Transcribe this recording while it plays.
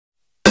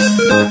Okay.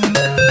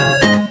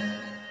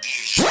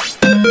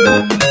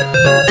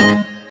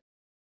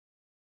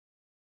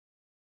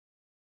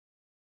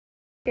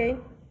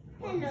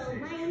 Hello,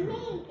 my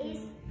name is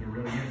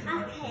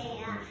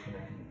Akaya,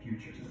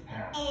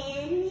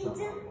 and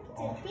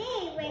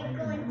today we're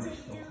going to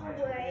do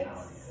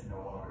words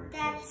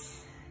that's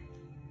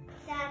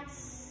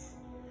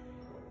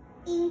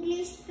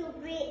English to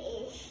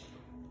British.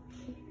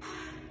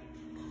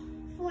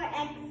 For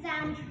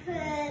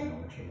example,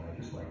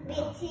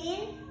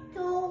 bitten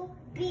to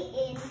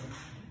bitten,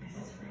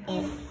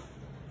 and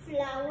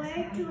flower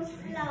to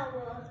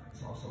flower.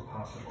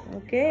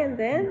 Okay, and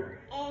then?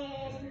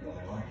 And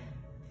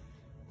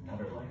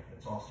another life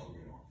that's also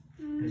real.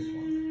 This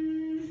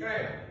one.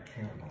 Okay.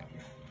 Care about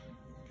you.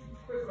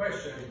 Quick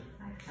question.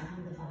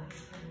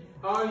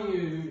 Are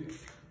you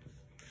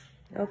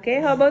Okay,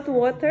 how about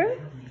water?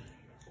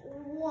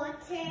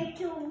 water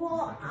to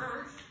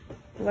water.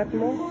 What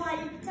more?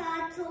 Water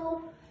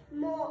to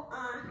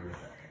water.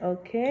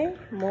 Okay,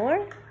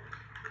 more?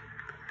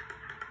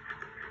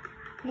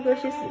 Because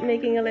she's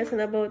making a lesson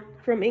about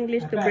from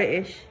English to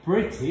British.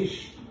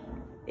 British?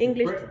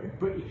 English.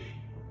 British.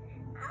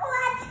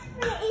 What?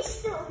 British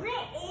to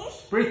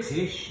British?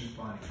 British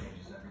Body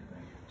changes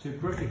everything. to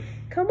British.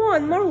 Come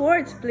on, more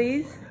words,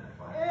 please.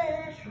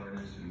 Short is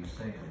who you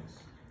say it is.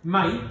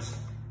 Mate.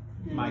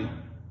 Mate.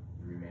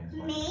 The remains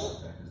Mate.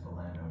 suspect is the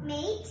landowner.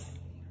 Mate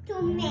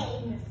to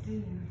mate.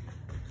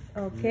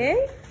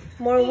 Okay,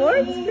 more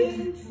words,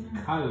 please.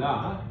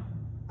 Colour.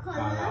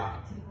 Color.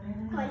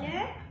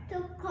 Color to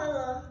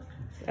color.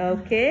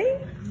 Okay,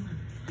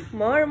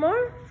 more.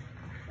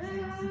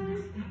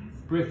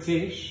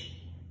 British.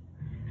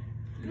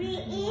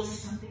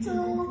 British to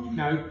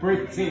No,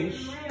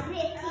 British.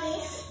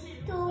 British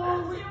to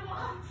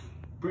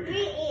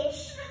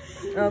British.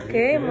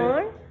 Okay,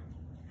 more.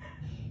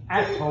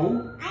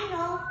 Apple. I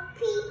know,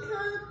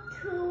 people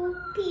to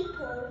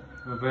people.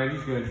 Oh, very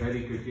good,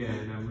 yeah. No,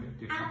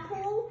 different.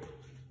 Apple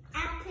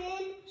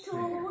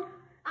to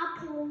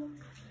apple.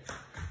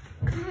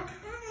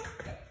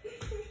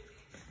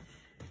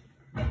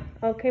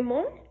 Okay,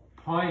 more.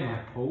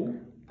 Pineapple.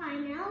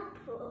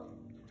 Pineapple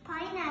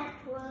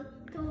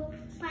to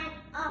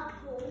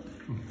pineapple.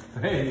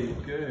 Very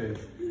good.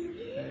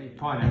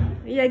 Pineapple.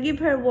 Yeah, give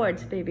her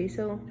words, baby,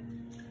 so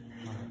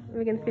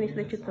we can finish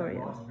the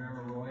tutorial.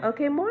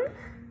 Okay, more.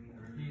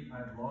 Repeat,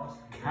 I've lost.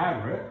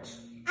 Carrot.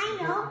 I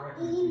know,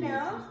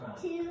 email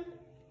to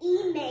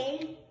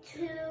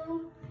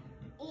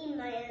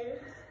email.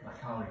 My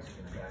colleagues are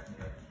going to back me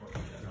up for what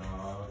you just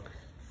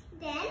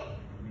Then,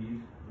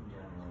 leave.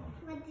 Yeah,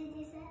 what did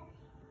you say?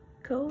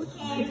 Code.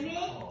 Carrot. check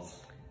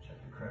your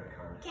credit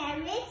card.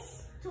 Carrots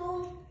to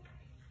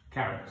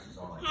Carrots. This is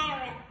all I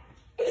carrot.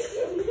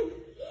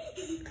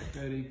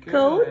 Very good.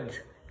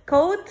 Coat.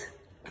 Coat.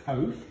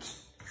 Coat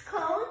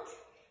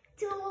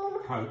to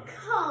Coat.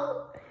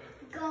 coat.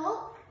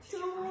 Goat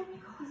to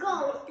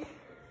goat.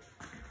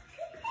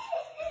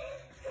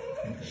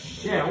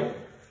 Shell.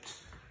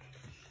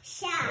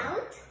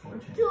 Shout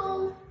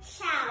to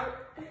shout.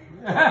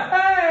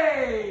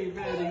 Hey!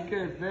 Very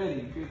good,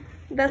 very good.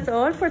 That's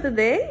all for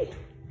today.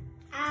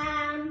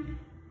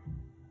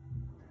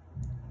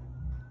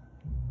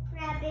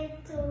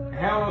 Rabbit to rabbit.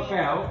 How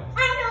about I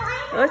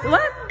know.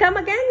 What? Come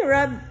again?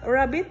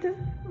 Rabbit.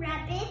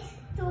 Rabbit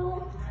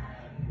to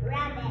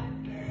rabbit.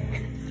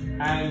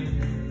 and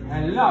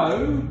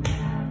hello?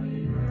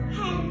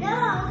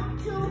 Hello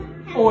to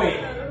hello. Oi.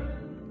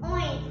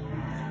 Oi.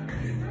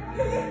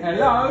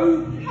 Hello?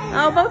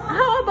 How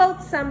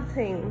about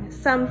something?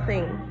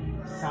 Something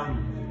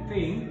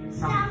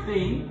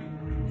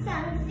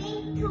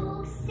Something to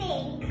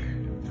sing.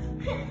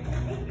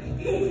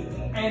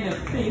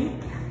 anything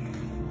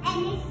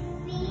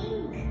Anything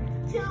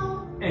to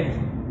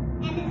anything.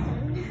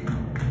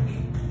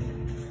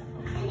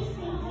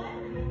 Anything.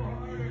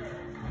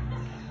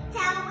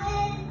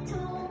 Towel to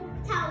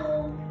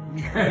towel.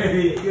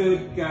 Very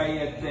good guy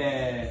at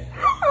there.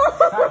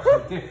 Such a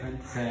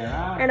difference,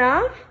 Sarah.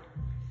 Enough?